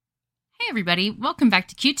everybody, welcome back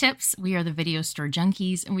to Q-Tips. We are the Video Store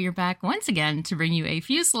Junkies, and we are back once again to bring you a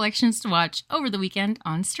few selections to watch over the weekend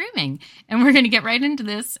on streaming. And we're going to get right into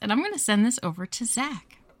this, and I'm going to send this over to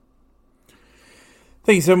Zach.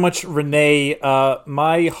 Thank you so much, Renee.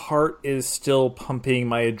 My heart is still pumping.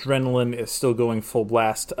 My adrenaline is still going full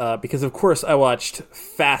blast because, of course, I watched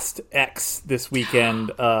Fast X this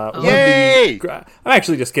weekend. Yay! I'm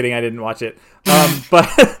actually just kidding. I didn't watch it, but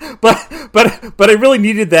I really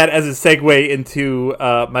needed that as a segue into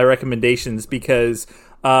my recommendations because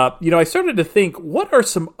I started to think, what are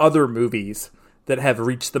some other movies that have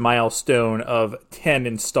reached the milestone of 10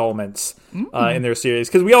 installments in their series.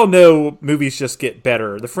 Because we all know movies just get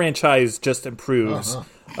better. The franchise just improves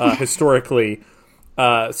historically.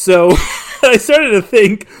 So I started to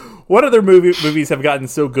think, what other movies have gotten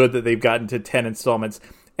so good that they've gotten to 10 installments?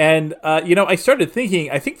 And, I started thinking,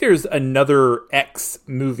 I think there's another X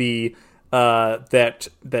movie that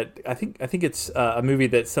I think it's a movie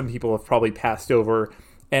that some people have probably passed over.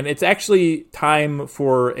 And it's actually time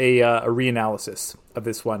for a reanalysis of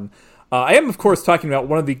this one. I am, of course, talking about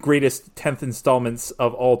one of the greatest 10th installments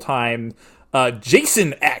of all time,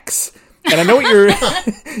 Jason X. And I know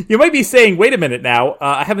what you might be saying, wait a minute now,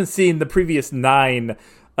 I haven't seen the previous 9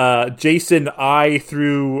 Jason I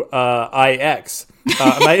through IX.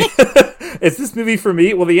 Is this movie for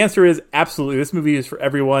me? Well, the answer is absolutely. This movie is for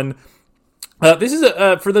everyone. This is,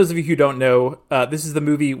 for those of you who don't know, this is the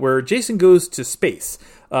movie where Jason goes to space.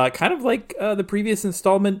 Kind of like the previous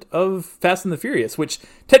installment of Fast and the Furious, which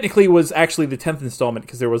technically was actually the 10th installment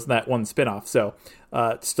because there was that one spinoff, so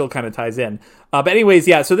it still kind of ties in. But anyways,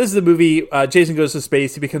 yeah, so this is a movie. Jason goes to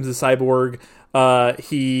space. He becomes a cyborg.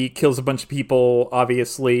 He kills a bunch of people,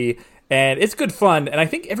 obviously, and it's good fun. And I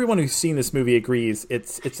think everyone who's seen this movie agrees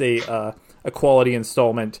it's a quality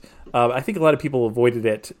installment. I think a lot of people avoided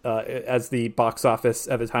it as the box office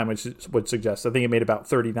at the time would suggest. I think it made about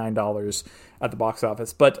 $39 at the box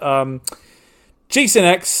office. But Jason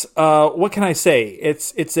X, what can I say?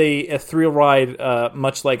 It's a thrill ride,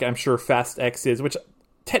 much like I'm sure Fast X is, which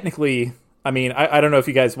technically, I mean, I don't know if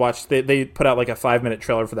you guys watched. They put out like a 5-minute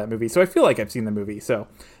trailer for that movie, so I feel like I've seen the movie. So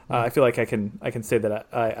I feel like I can say that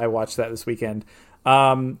I watched that this weekend.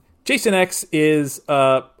 Jason X is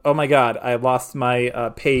oh my god, I lost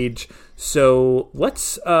my page. So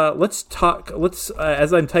let's talk.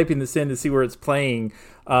 As I'm typing this in to see where it's playing.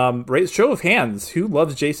 Show of hands. Who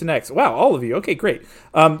loves Jason X? Wow, all of you. Okay, great.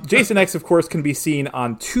 Jason X, of course, can be seen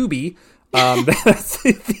on Tubi. That's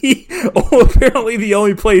apparently the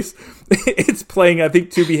only place it's playing. I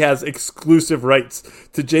think Tubi has exclusive rights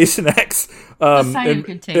to Jason X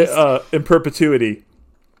in perpetuity.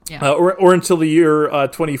 Yeah. Or until the year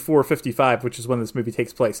 2455, which is when this movie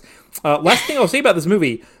takes place. Last thing I'll say about this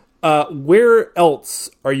movie, where else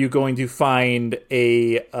are you going to find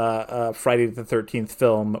a Friday the 13th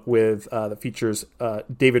film with that features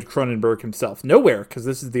David Cronenberg himself? Nowhere, because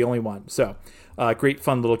this is the only one. So, great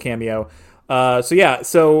fun little cameo.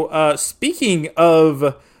 So speaking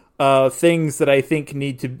of things that I think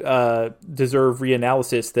need to deserve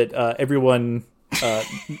reanalysis that everyone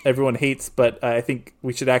hates, but I think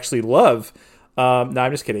we should actually love. No,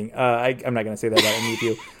 I'm just kidding. I'm not going to say that about any of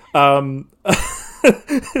you.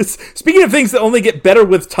 Speaking of things that only get better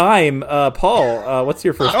with time, Paul, what's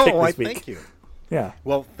your first pick this week? Thank you. Yeah.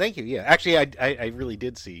 Well, thank you. Yeah, actually, I really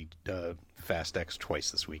did see Fast X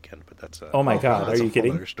twice this weekend, but that's oh my god, are you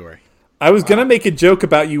kidding? Another story. I was gonna make a joke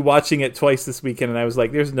about you watching it twice this weekend, and I was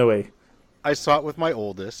like, "There's no way." I saw it with my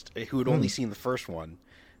oldest, who had only seen the first one.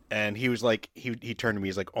 And he was like, he turned to me,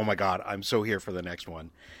 he's like, "Oh my god, I'm so here for the next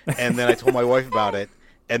one." And then I told my wife about it,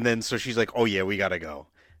 and then so she's like, "Oh yeah, we gotta go."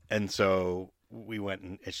 And so we went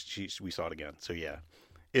and we saw it again. So yeah,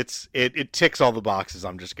 it ticks all the boxes.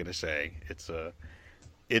 I'm just gonna say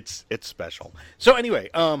it's special. So anyway,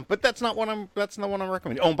 but that's not what I'm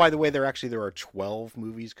recommending. Oh, and by the way, there are 12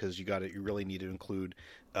 movies because you really need to include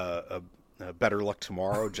Better Luck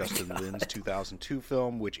Tomorrow, Justin Lin's 2002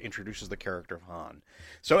 film, which introduces the character of Han.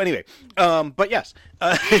 So anyway, but yes,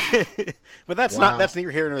 but that's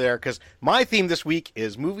neither here nor there, because my theme this week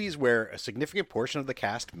is movies where a significant portion of the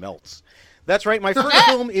cast melts. That's right, my first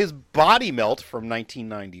film is Body Melt from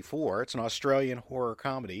 1994. It's an Australian horror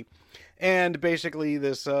comedy, and basically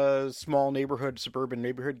this small suburban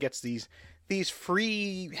neighborhood gets these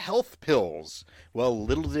free health pills. Well,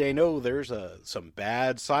 little do they know there's some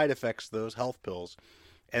bad side effects to those health pills.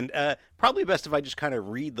 And probably best if I just kind of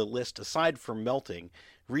read the list, aside from melting,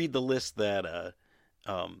 read the list that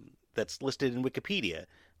that's listed in Wikipedia.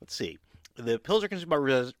 Let's see. The pills are consumed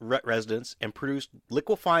by residents and produce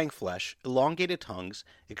liquefying flesh, elongated tongues,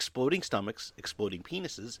 exploding stomachs, exploding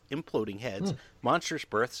penises, imploding heads, monstrous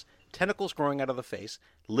births, tentacles growing out of the face,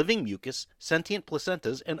 living mucus, sentient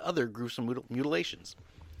placentas, and other gruesome mutilations.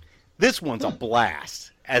 This one's a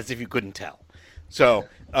blast, as if you couldn't tell. So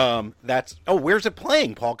that's... Oh, where's it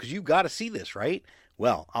playing, Paul? Because you've got to see this, right?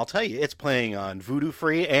 Well, I'll tell you, it's playing on Voodoo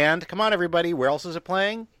Free, and come on, everybody, where else is it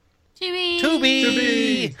playing?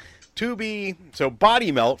 Tubi. So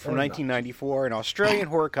Body Melt from 1994, an Australian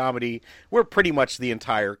horror comedy where pretty much the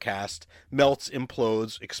entire cast melts,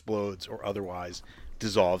 implodes, explodes, or otherwise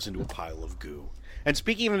dissolves into a pile of goo. And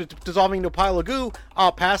speaking of dissolving into a pile of goo,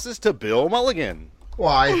 I'll pass this to Bill Mulligan.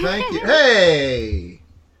 Why, thank you. Hey!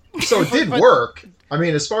 So it did work. I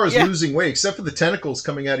mean, as far as losing weight, except for the tentacles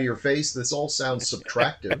coming out of your face, this all sounds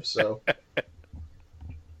subtractive, so...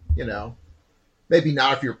 You know... Maybe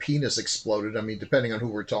not if your penis exploded. I mean, depending on who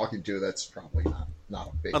we're talking to, that's probably not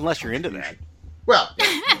a big... Unless you're into that. Well, yeah,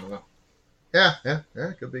 I don't know. Yeah,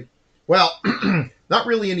 it could be. Well, not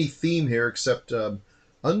really any theme here, except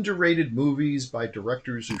underrated movies by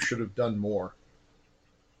directors who should have done more.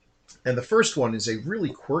 And the first one is a really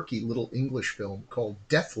quirky little English film called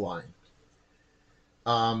Deathline,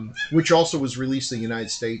 which also was released in the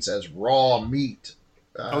United States as Raw Meat.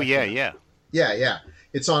 Yeah.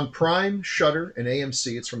 It's on Prime, Shudder, and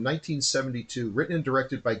AMC. It's from 1972, written and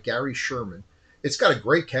directed by Gary Sherman. It's got a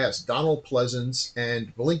great cast. Donald Pleasence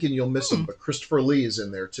and Blinken, you'll miss him, but Christopher Lee is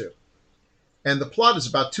in there too. And the plot is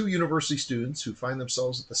about two university students who find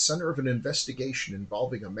themselves at the center of an investigation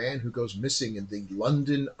involving a man who goes missing in the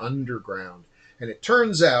London Underground. And it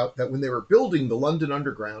turns out that when they were building the London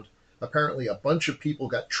Underground, apparently a bunch of people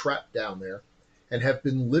got trapped down there and have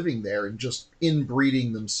been living there and just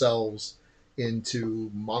inbreeding themselves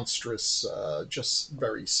into monstrous, just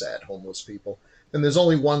very sad homeless people. And there's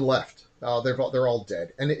only one left. They're all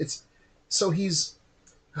dead. And he's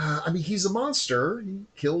a monster. He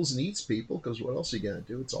kills and eats people because what else are you going to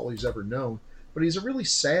do? It's all he's ever known. But he's a really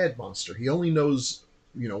sad monster. He only knows,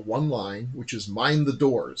 one line, which is mind the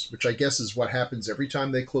doors, which I guess is what happens every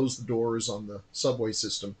time they close the doors on the subway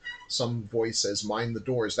system. Some voice says mind the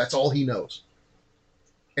doors. That's all he knows.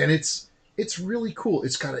 And it's really cool.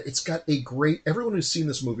 It's got a great... Everyone who's seen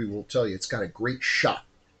this movie will tell you it's got a great shot.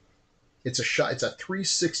 It's a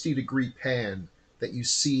 360-degree pan that you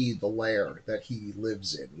see the lair that he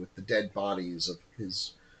lives in with the dead bodies of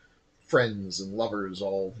his friends and lovers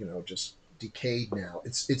all, just decayed now.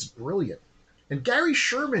 It's brilliant. And Gary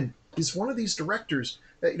Sherman is one of these directors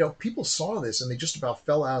that, people saw this and they just about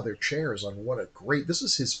fell out of their chairs on what a great... This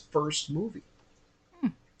is his first movie.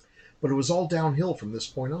 But it was all downhill from this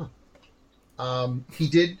point on. He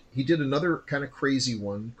did another kind of crazy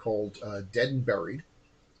one called Dead and Buried,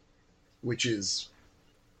 which is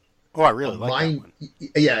I really like that one.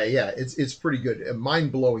 Yeah, it's pretty good, a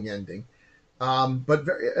mind-blowing ending. But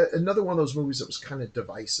another one of those movies that was kind of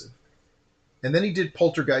divisive. And then he did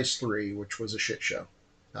Poltergeist 3, which was a shit show.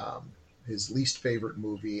 His least favorite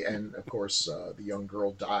movie, and of course the young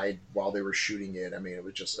girl died while they were shooting it. I mean, it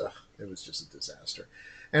was just a disaster.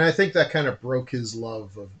 And I think that kind of broke his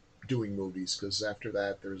love of doing movies, because after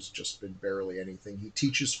that there's just been barely anything. He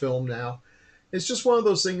teaches film now. It's just one of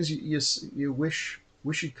those things you wish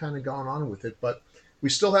he'd kind of gone on with it, but we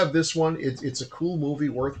still have this one. It's a cool movie,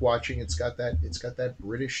 worth watching. It's got that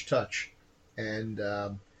British touch, and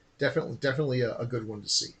definitely a good one to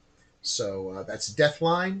see. So that's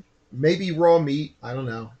Deathline, maybe Raw Meat, I don't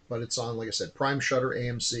know, but it's on, like I said, Prime, Shudder,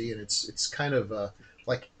 AMC, and it's kind of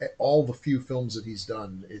like all the few films that he's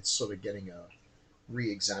done. It's sort of getting a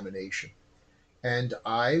re-examination. And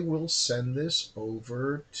I will send this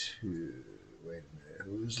over to, wait a minute,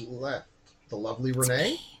 who's left? The lovely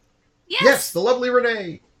Renee? Yes, the lovely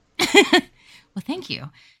Renee. Well, thank you.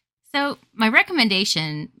 So my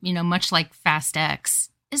recommendation, much like Fast X,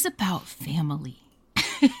 is about family.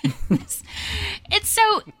 It's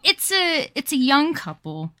a young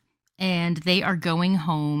couple, and they are going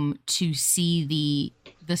home to see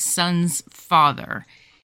the son's father.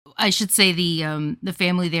 I should say the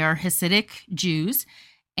family, they are Hasidic Jews,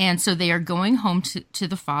 and so they are going home to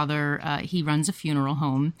the father. He runs a funeral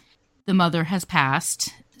home. The mother has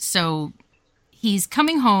passed, so he's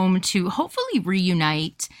coming home to hopefully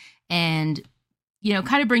reunite and,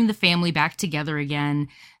 kind of bring the family back together again.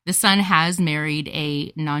 The son has married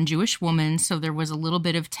a non-Jewish woman, so there was a little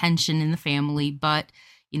bit of tension in the family, but,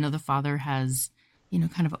 the father has,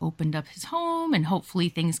 kind of opened up his home, and hopefully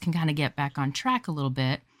things can kind of get back on track a little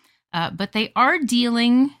bit. But they are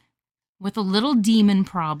dealing with a little demon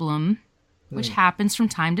problem, which happens from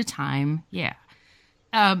time to time. Yeah.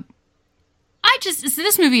 So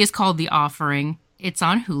this movie is called The Offering. It's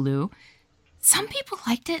on Hulu. some people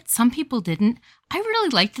liked it, some people didn't. I really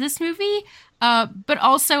liked this movie, but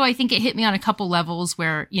also I think it hit me on a couple levels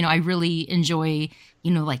where, I really enjoy,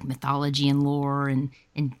 like mythology and lore and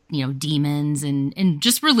demons and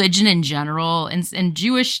just religion in general. And the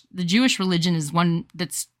Jewish religion is one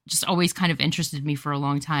that's just always kind of interested me for a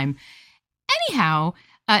long time. Anyhow,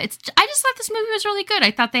 I just thought this movie was really good.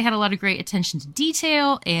 I thought they had a lot of great attention to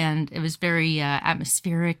detail, and it was very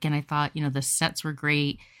atmospheric, and I thought, the sets were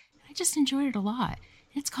great. I just enjoyed it a lot.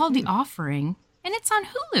 It's called The Offering, and it's on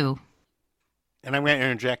Hulu. And I'm going to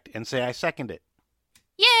interject and say I second it.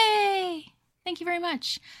 Yay! Thank you very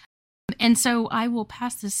much. And so I will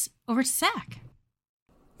pass this over to Zach.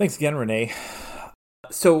 Thanks again, Renee.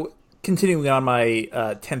 So, continuing on my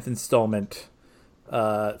 10th installment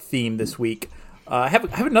theme this week, I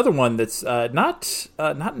have another one that's not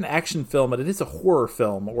an action film, but it is a horror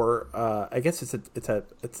film, or I guess it's a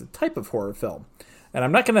type of horror film. And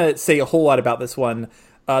I'm not going to say a whole lot about this one.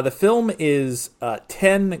 The film is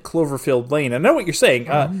 10 Cloverfield Lane. I know what you're saying.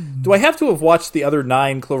 Do I have to have watched the other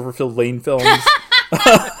 9 Cloverfield Lane films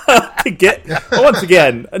to get? Once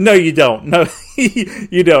again, no, you don't. No,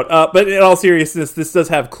 you don't. But in all seriousness, this does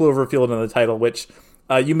have Cloverfield in the title, which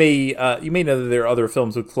you may know that there are other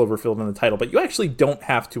films with Cloverfield in the title, but you actually don't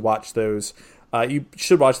have to watch those. You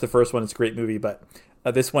should watch the first one. It's a great movie, but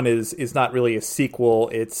this one is not really a sequel.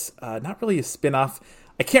 It's not really a spin-off.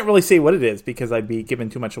 I can't really say what it is because I'd be giving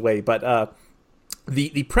too much away. But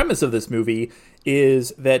the premise of this movie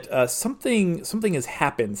is that something has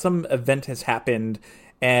happened. Some event has happened,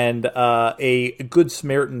 and a Good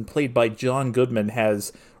Samaritan played by John Goodman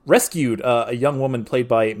has rescued a young woman played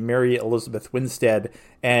by Mary Elizabeth Winstead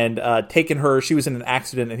and taken her. She was in an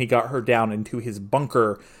accident, and he got her down into his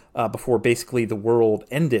bunker before basically the world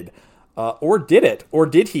ended. Or did it? Or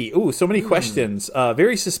did he? Ooh, so many questions.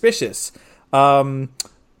 Very suspicious.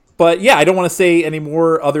 But yeah, I don't want to say any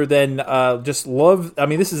more other than just love. I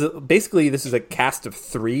mean, this is a cast of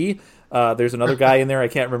 3. There's another guy in there. I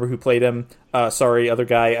can't remember who played him. Sorry, other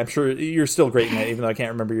guy. I'm sure you're still great in it, even though I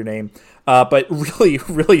can't remember your name. But really,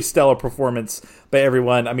 really stellar performance by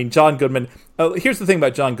everyone. I mean, John Goodman. Here's the thing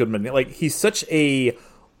about John Goodman. Like, he's such a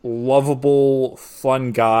lovable,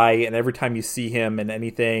 fun guy, and every time you see him in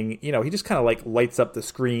anything, he just kind of like lights up the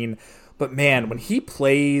screen. But man, when he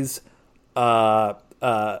plays, I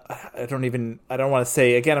don't want to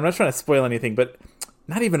say, again, I'm not trying to spoil anything, but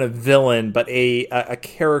not even a villain, but a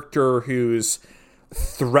character who's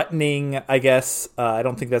threatening, I guess. I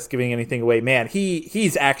don't think that's giving anything away. Man,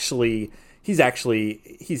 he's a scary guy.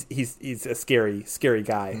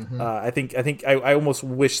 Mm-hmm. I almost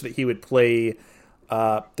wish that he would play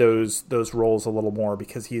those roles a little more,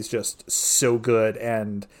 because he's just so good,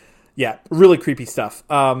 and yeah, really creepy stuff.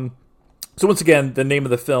 So once again, the name of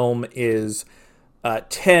the film is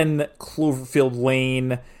 10 Cloverfield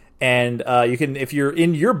Lane, and you can, if you're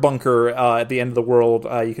in your bunker at the end of the world,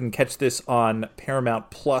 you can catch this on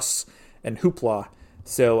Paramount Plus and Hoopla.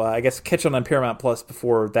 So I guess catch on Paramount Plus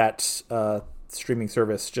before that streaming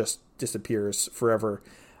service just disappears forever.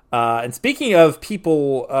 And speaking of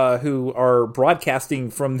people who are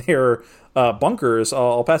broadcasting from their bunkers,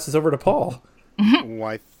 I'll pass this over to Paul.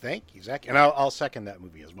 Why, thank you, Zach. And I'll second that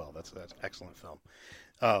movie as well. That's an excellent film.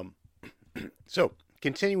 So,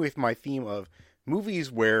 continuing with my theme of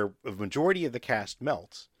movies where a majority of the cast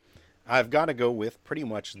melts, I've got to go with pretty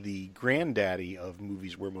much the granddaddy of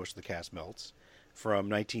movies where most of the cast melts, from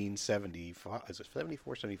 1975. Is it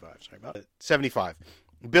 74, 75? Sorry about it. 75.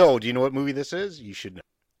 Bill, do you know what movie this is? You should know.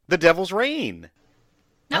 The Devil's Reign.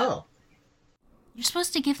 No. Oh. You're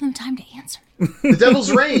supposed to give them time to answer. The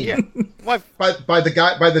Devil's Reign. Yeah. Well, by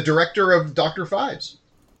the director of Dr. Fives.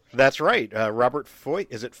 That's right. Robert Foyt.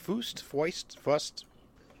 Is it Fust?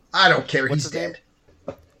 I don't care. What's He's his name?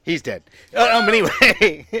 dead. He's dead. Anyway,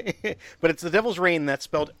 but it's The Devil's Reign. That's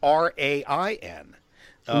spelled R-A-I-N.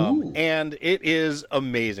 And it is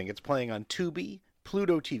amazing. It's playing on Tubi,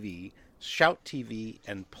 Pluto TV, Shout TV,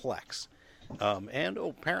 and Plex. And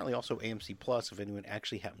apparently also AMC Plus, if anyone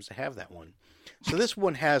actually happens to have that one. So this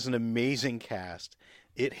one has an amazing cast.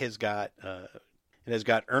 It has got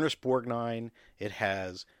Ernest Borgnine. It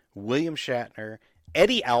has William Shatner,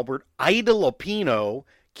 Eddie Albert, Ida Lupino,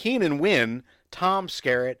 Keenan Wynn, Tom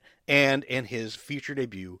Skerritt, and in his feature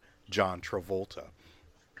debut, John Travolta.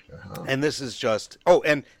 Uh-huh. And this is just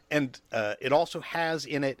and it also has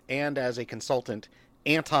in it, and as a consultant,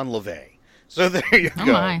 Anton LaVey. So there you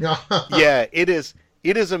go. My. Yeah, it is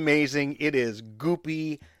amazing. It is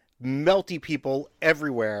goopy, melty people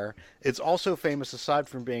everywhere. It's also famous, aside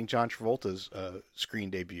from being John Travolta's screen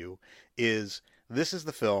debut, is this is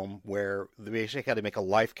the film where they basically had to make a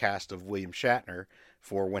life cast of William Shatner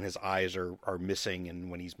for when his eyes are missing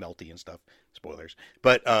and when he's melty and stuff. Spoilers.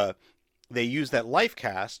 But they used that life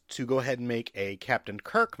cast to go ahead and make a Captain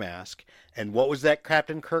Kirk mask. And what was that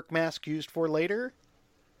Captain Kirk mask used for later?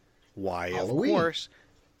 Why, Halloween. of course.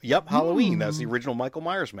 Yep, Halloween. That's the original Michael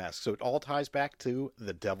Myers mask. So it all ties back to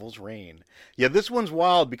The Devil's Reign. Yeah, this one's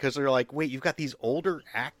wild because they're like, wait, you've got these older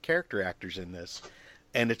character actors in this.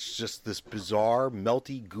 And it's just this bizarre,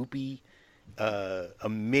 melty, goopy,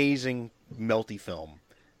 amazing, melty film.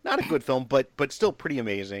 Not a good film, but still pretty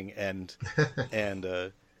amazing. And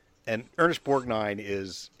Ernest Borgnine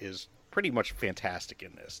is pretty much fantastic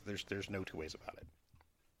in this. There's no two ways about it.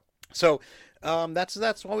 So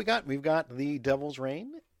that's all we got. We've got The Devil's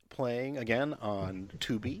Reign playing again on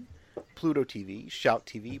Tubi, Pluto TV, Shout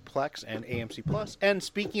TV, Plex, and AMC Plus. And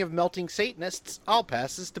speaking of melting Satanists, I'll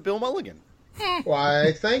pass this to Bill Mulligan.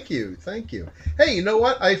 Why, thank you. Hey, you know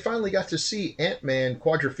what? I finally got to see Ant-Man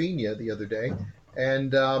Quadrophenia the other day,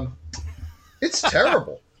 and it's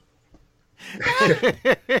terrible.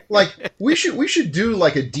 Like, we should do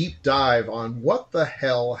like a deep dive on what the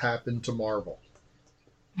hell happened to Marvel.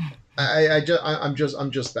 I'm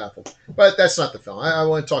just baffled. But that's not the film. I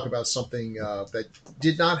want to talk about something that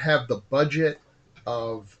did not have the budget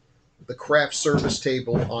of the craft service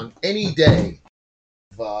table on any day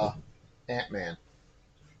of Ant-Man.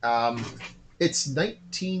 It's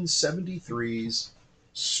 1973's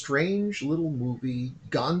strange little movie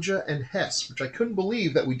Ganja and Hess, which I couldn't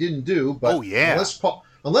believe that we didn't do. But oh yeah,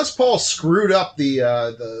 unless Paul screwed up the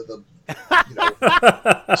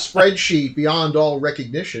spreadsheet beyond all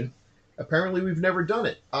recognition, apparently we've never done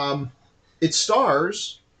it. It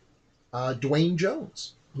stars Dwayne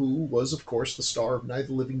Jones, who was, of course, the star of Night of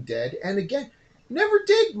the Living Dead, and again, never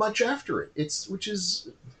did much after it. Which is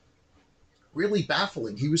really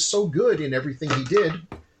baffling. He was so good in everything he did,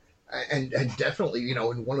 and definitely,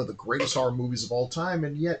 in one of the greatest horror movies of all time,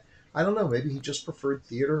 and yet, I don't know, maybe he just preferred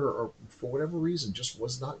theater, or for whatever reason, just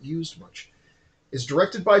was not used much. It's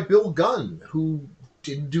directed by Bill Gunn, who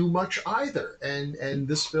didn't do much either, and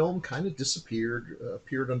this film kind of disappeared,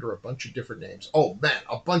 appeared under a bunch of different names. Oh man,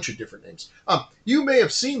 a bunch of different names. You may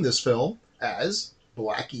have seen this film as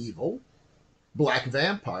Black Evil, Black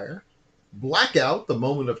Vampire, Blackout, The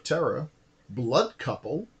Moment of Terror, Blood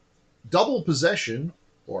Couple, Double Possession,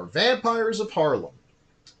 or Vampires of Harlem.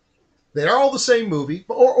 They are all the same movie,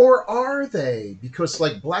 or are they? Because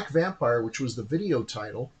like Black Vampire, which was the video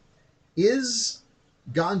title, is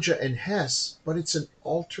Ganja and Hess, but it's an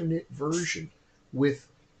alternate version with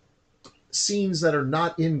scenes that are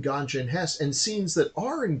not in Ganja and Hess and scenes that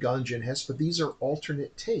are in Ganja and Hess, but these are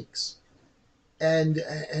alternate takes.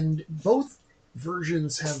 And both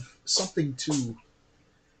versions have something to...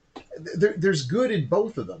 There's good in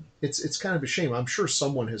both of them. It's kind of a shame. I'm sure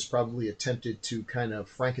someone has probably attempted to kind of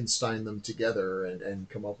Frankenstein them together and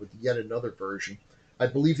come up with yet another version. I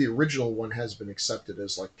believe the original one has been accepted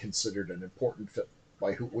as like considered an important film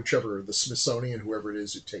by whichever, the Smithsonian, whoever it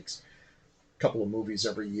is who takes a couple of movies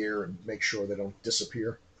every year and makes sure they don't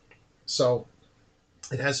disappear. So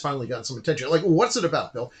it has finally gotten some attention. Like, what's it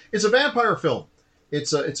about, Bill? It's a vampire film.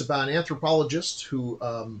 It's about an anthropologist who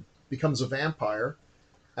becomes a vampire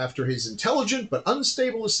after his intelligent but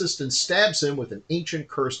unstable assistant stabs him with an ancient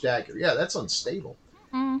cursed dagger. Yeah, that's unstable.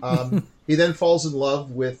 He then falls in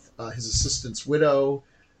love with his assistant's widow,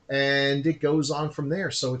 and it goes on from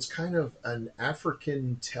there. So it's kind of an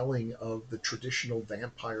African telling of the traditional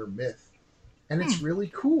vampire myth, and it's really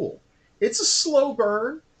cool. It's a slow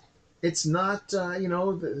burn. It's not,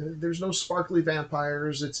 there's no sparkly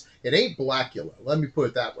vampires. It ain't Blackula. Let me put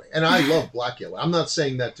it that way. And I love Blackula. I'm not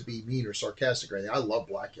saying that to be mean or sarcastic or anything. I love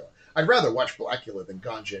Blackula. I'd rather watch Blackula than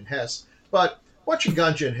Ganja and Hess. But watching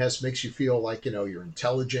Ganja and Hess makes you feel like, you're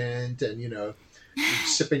intelligent and, you're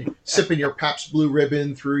sipping your Pabst Blue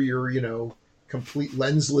Ribbon through your, complete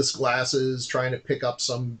lensless glasses, trying to pick up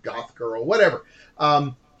some goth girl, whatever.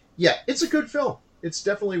 Yeah, it's a good film. It's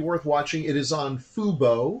definitely worth watching. It is on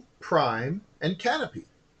Fubo, Prime, and Canopy.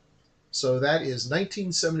 So that is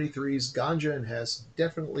 1973's Ganja and Hess.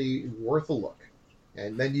 Definitely worth a look.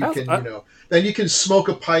 And then you can smoke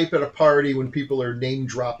a pipe at a party when people are name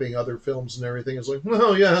dropping other films and everything. It's like,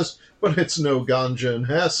 well, yes, but it's no Ganja and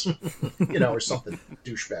Hess, or something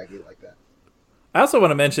douchebaggy like that. I also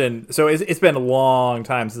want to mention, so it's been a long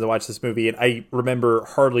time since I watched this movie, and I remember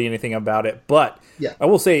hardly anything about it. But yeah. I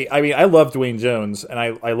will say, I love Dwayne Jones, and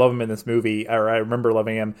I love him in this movie, or I remember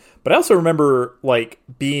loving him. But I also remember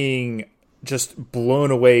being just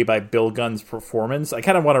blown away by Bill Gunn's performance. I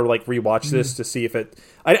kind of want to rewatch this to see if it.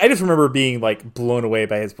 I just remember being blown away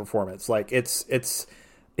by his performance.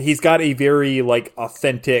 he's got a very like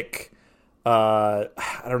authentic. I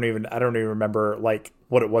don't even remember like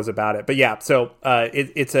what it was about it, but yeah. So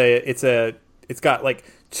it's got like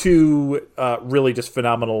two really just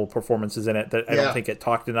phenomenal performances in it that I don't think it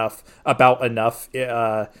talked enough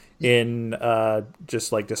in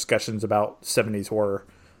just like discussions about 70s horror.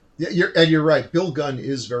 Yeah, you're right. Bill Gunn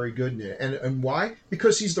is very good in it. And why?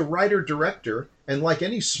 Because he's the writer-director, and like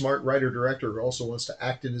any smart writer-director who also wants to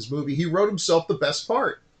act in his movie, he wrote himself the best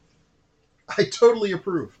part. I totally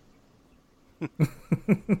approve.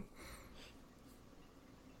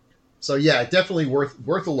 So yeah, definitely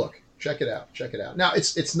worth a look. Check it out. Now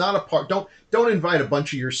it's not a part. Don't invite a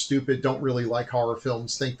bunch of your stupid, don't really like horror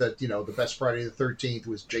films, think that the best Friday the 13th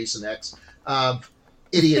was Jason X,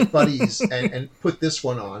 idiot buddies, and put this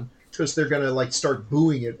one on, because they're gonna like start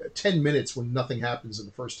booing it at 10 minutes when nothing happens in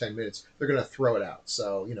the first 10 minutes. They're gonna throw it out.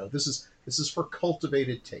 So this is for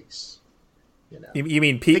cultivated tastes. You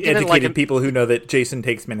mean educated people who know that Jason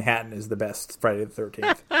Takes Manhattan is the best Friday the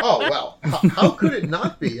 13th? Oh well, how could it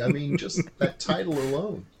not be? I mean, just that title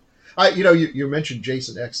alone. You mentioned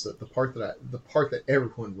Jason X. The part that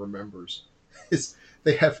everyone remembers is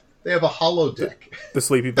they have a holodeck. The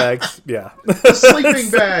sleeping bags, yeah. The sleeping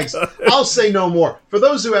bags. I'll say no more. For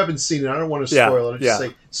those who haven't seen it, I don't want to spoil it. I'll just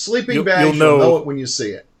say sleeping bags. You'll know it when you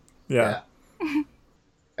see it. Yeah.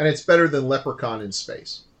 And it's better than Leprechaun in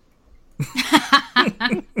space.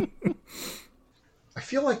 I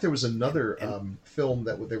feel like there was another film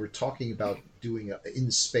that they were talking about doing an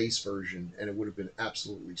in-space version, and it would have been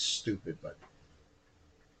absolutely stupid.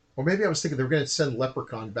 Or maybe I was thinking they were going to send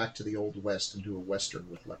Leprechaun back to the Old West and do a Western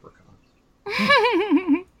with Leprechaun.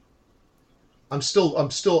 I've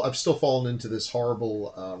still fallen into this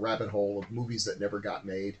horrible rabbit hole of movies that never got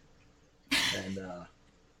made, and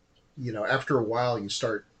after a while you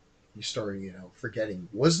start forgetting,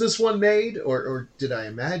 was this one made or did I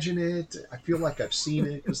imagine it? I feel like I've seen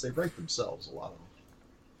it because they write themselves, a lot of them.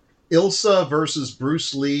 Ilsa versus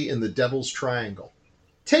Bruce Lee in The Devil's Triangle.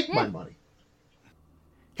 Take my money.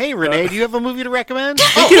 Hey, Renee, do you have a movie to recommend?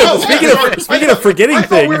 Speaking of forgetting I thought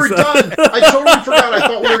things. we were done. I totally forgot. I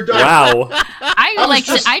thought we were done. Wow.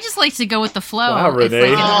 I just like to go with the flow. Wow,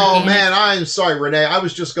 Renee. Man, I'm sorry, Renee. I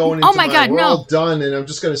was just going into we're all done, and I'm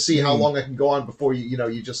just going to see how long I can go on before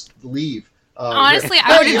you just leave. Honestly,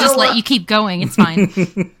 I would have just let you keep going. It's fine.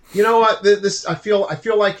 You know what? I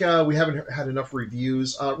feel like we haven't had enough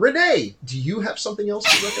reviews. Renee, do you have something else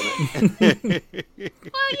to recommend?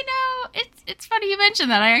 Well, it's funny you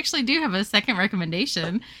mentioned that. I actually do have a second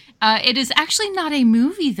recommendation. It is actually not a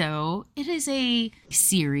movie, though. It is a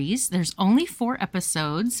series. There's only 4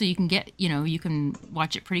 episodes, so you can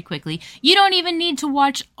watch it pretty quickly. You don't even need to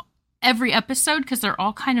watch every episode because they're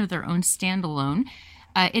all kind of their own standalone.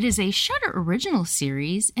 It is a Shudder original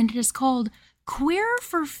series, and it is called Queer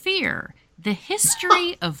for Fear, The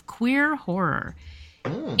History of Queer Horror.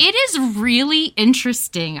 It is really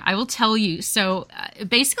interesting, I will tell you. So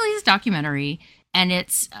basically it's a documentary, and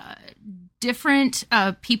it's different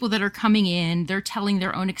people that are coming in. They're telling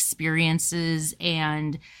their own experiences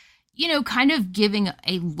and, kind of giving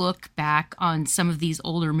a look back on some of these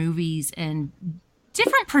older movies and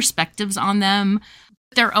different perspectives on them,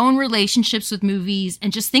 their own relationships with movies,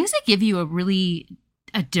 and just things that give you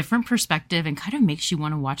a different perspective and kind of makes you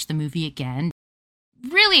want to watch the movie again.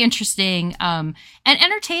 Really interesting and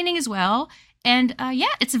entertaining as well. And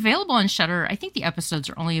it's available on Shudder. I think the episodes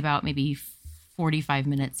are only about maybe 45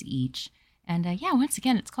 minutes each. And once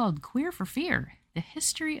again, it's called Queer for Fear, The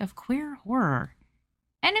History of Queer Horror.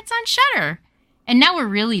 And it's on Shudder. And now we're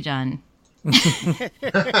really done.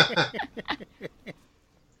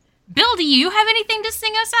 Bill, do you have anything to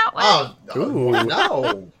sing us out with?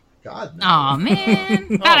 No. God, no. Oh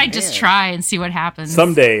man. Thought I'd just try and see what happens.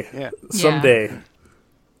 Someday.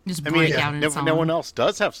 Just break out in song. No one else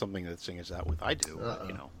does have something to sing us out with. I do.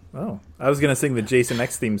 Oh, I was going to sing the Jason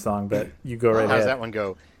X theme song, but you go right ahead. How's that one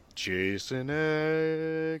go? Jason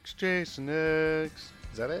X, Jason X.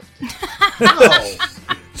 Is that it? No.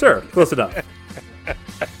 Sure, close enough.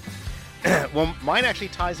 Well, mine actually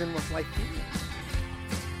ties in with Life Premium.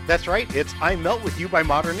 That's right. It's I Melt With You by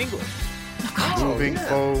Modern English. Moving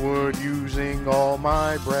forward using all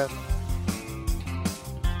my breath.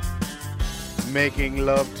 Making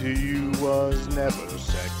love to you was never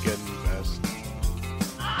second best.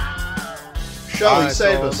 Shelley,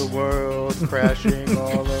 save us. I saw the world crashing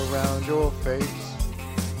all around your face.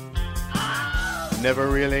 Never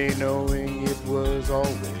really knowing it was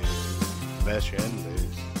always mesh and lace.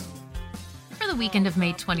 For the weekend of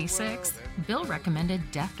May 26th, Bill recommended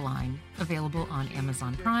Deathline, available on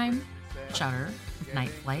Amazon Prime, Shudder, Night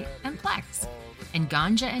Flight, and Plex. and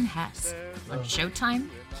Ganja and Hess on Showtime,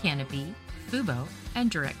 Canopy, Fubo,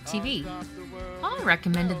 and DirecTV. Paul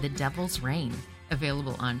recommended The Devil's Reign,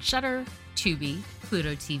 available on Shudder, Tubi,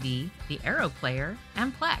 Pluto TV, The Arrow Player,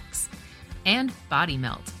 and Plex. And Body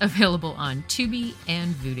Melt, available on Tubi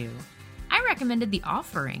and Vudu. I recommended The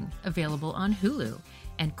Offering, available on Hulu,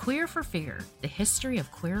 and Queer for Fear, The History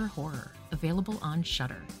of Queer Horror, available on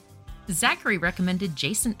Shudder. Zachary recommended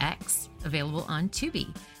Jason X, available on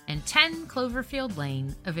Tubi, and 10 Cloverfield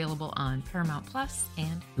Lane, available on Paramount Plus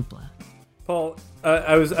and Hoopla. Paul,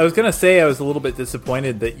 I was going to say I was a little bit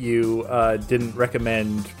disappointed that you didn't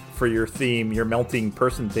recommend for your theme, your melting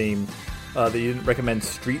person theme, that you didn't recommend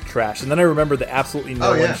Street Trash. And then I remembered that absolutely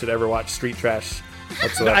no one should ever watch Street Trash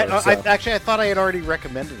whatsoever. I thought I had already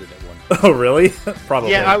recommended it at one point. Oh, really?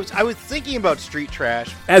 Probably. Yeah, I was thinking about Street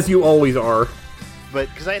Trash. As you always are. But,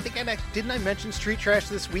 because I think didn't I mention Street Trash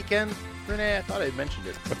this weekend, Renee? I thought I had mentioned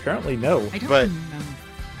it. Apparently, no. I don't remember.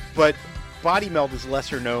 But Body Melt is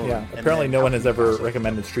lesser known. Yeah, apparently no one has ever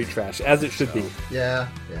recommended Street Trash, as it should be. Yeah.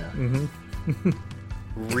 Mm-hmm.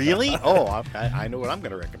 Really? Oh, I know what I'm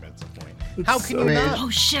going to recommend at some point. How can you not? Oh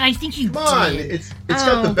shit, I think you Come on, did. it's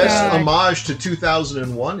got the best homage to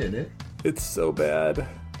 2001 in it. It's so bad.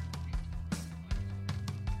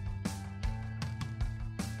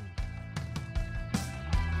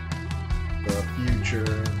 The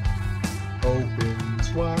future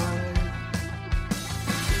opens wide.